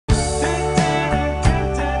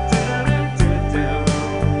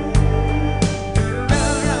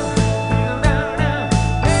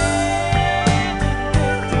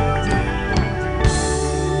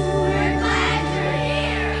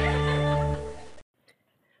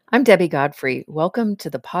I'm Debbie Godfrey. Welcome to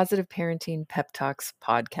the Positive Parenting Pep Talks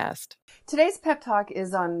podcast. Today's pep talk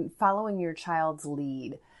is on following your child's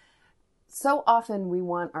lead. So often we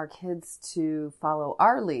want our kids to follow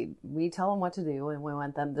our lead. We tell them what to do and we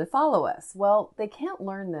want them to follow us. Well, they can't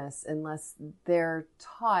learn this unless they're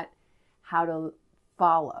taught how to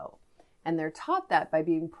follow. And they're taught that by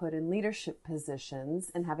being put in leadership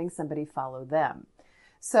positions and having somebody follow them.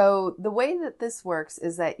 So the way that this works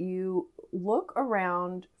is that you look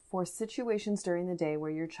around for situations during the day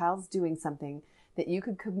where your child's doing something that you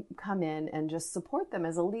could come in and just support them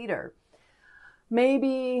as a leader.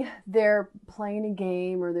 Maybe they're playing a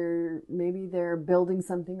game, or maybe they're building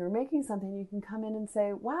something or making something. You can come in and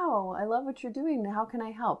say, wow, I love what you're doing. How can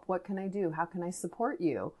I help? What can I do? How can I support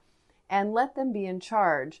you? And let them be in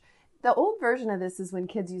charge. The old version of this is when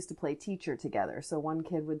kids used to play teacher together. So one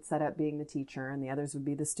kid would set up being the teacher and the others would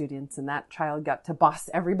be the students, and that child got to boss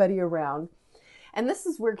everybody around. And this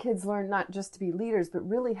is where kids learn not just to be leaders, but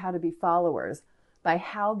really how to be followers by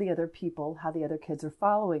how the other kids are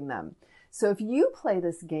following them. So if you play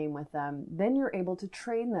this game with them, then you're able to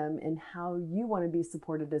train them in how you want to be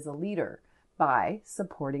supported as a leader by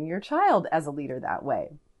supporting your child as a leader that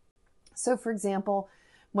way. So for example,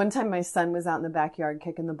 one time my son was out in the backyard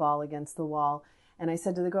kicking the ball against the wall, and I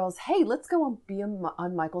said to the girls, hey, let's go and be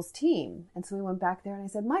on Michael's team. And so we went back there and I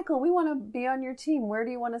said, Michael, we want to be on your team. Where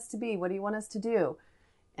do you want us to be? What do you want us to do?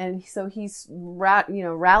 And so he's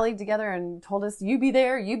rallied together and told us, you be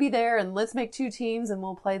there, and let's make two teams and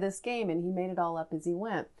we'll play this game. And he made it all up as he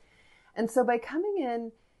went. And so by coming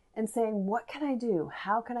in and saying, what can I do?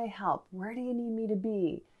 How can I help? Where do you need me to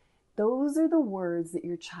be? Those are the words that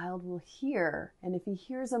your child will hear. And if he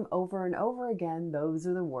hears them over and over again, those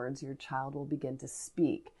are the words your child will begin to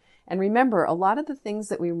speak. And remember, a lot of the things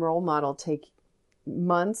that we role model take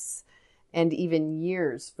months and even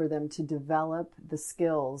years for them to develop the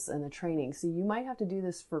skills and the training. So you might have to do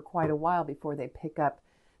this for quite a while before they pick up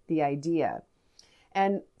the idea.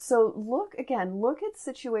 And so look at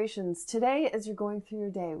situations today as you're going through your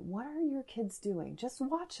day. What are your kids doing? Just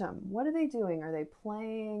watch them. What are they doing? Are they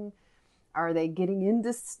playing? Are they getting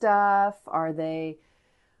into stuff? Are they,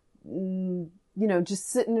 just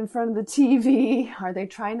sitting in front of the TV? Are they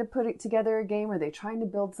trying to put together a game? Are they trying to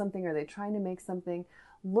build something? Are they trying to make something?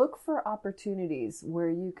 Look for opportunities where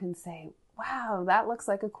you can say, wow, that looks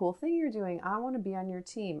like a cool thing you're doing. I want to be on your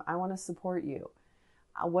team. I want to support you.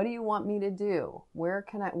 What do you want me to do? What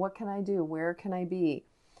can I do? Where can I be?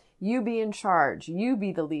 You be in charge. You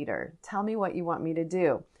be the leader. Tell me what you want me to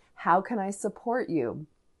do. How can I support you?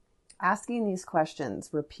 Asking these questions,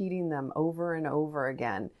 repeating them over and over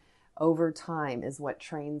again, over time is what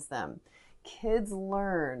trains them. Kids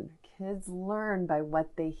learn by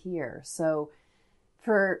what they hear. So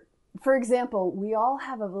for example, we all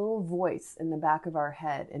have a little voice in the back of our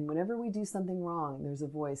head. And whenever we do something wrong, there's a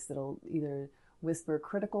voice that'll either whisper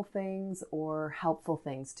critical things or helpful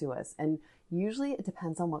things to us. And usually it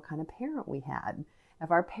depends on what kind of parent we had. If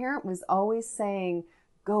our parent was always saying,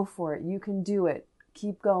 go for it, you can do it,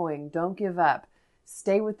 keep going, don't give up,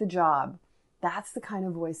 stay with the job, that's the kind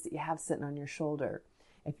of voice that you have sitting on your shoulder.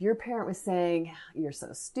 If your parent was saying, you're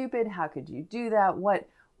so stupid, how could you do that?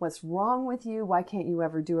 What's wrong with you? Why can't you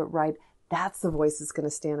ever do it right? That's the voice that's going to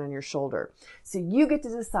stand on your shoulder. So you get to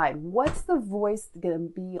decide what's the voice going to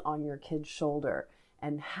be on your kid's shoulder,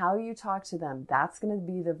 and how you talk to them. That's going to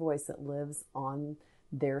be the voice that lives on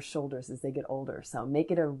their shoulders as they get older. So make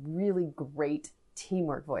it a really great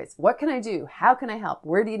teamwork voice. What can I do? How can I help?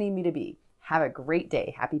 Where do you need me to be? Have a great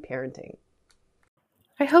day. Happy parenting.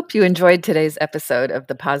 I hope you enjoyed today's episode of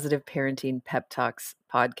the Positive Parenting Pep Talks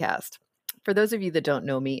podcast. For those of you that don't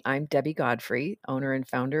know me, I'm Debbie Godfrey, owner and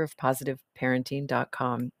founder of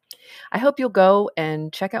positiveparenting.com. I hope you'll go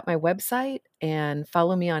and check out my website and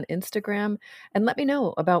follow me on Instagram and let me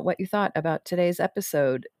know about what you thought about today's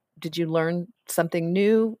episode. Did you learn something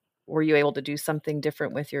new? Were you able to do something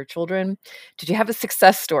different with your children? Did you have a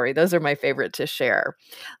success story? Those are my favorite to share.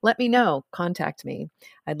 Let me know. Contact me.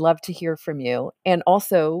 I'd love to hear from you. And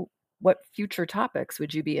also, what future topics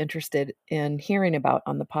would you be interested in hearing about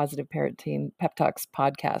on the Positive Parenting Pep Talks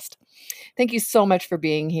podcast? Thank you so much for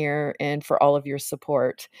being here and for all of your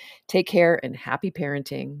support. Take care and happy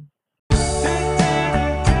parenting.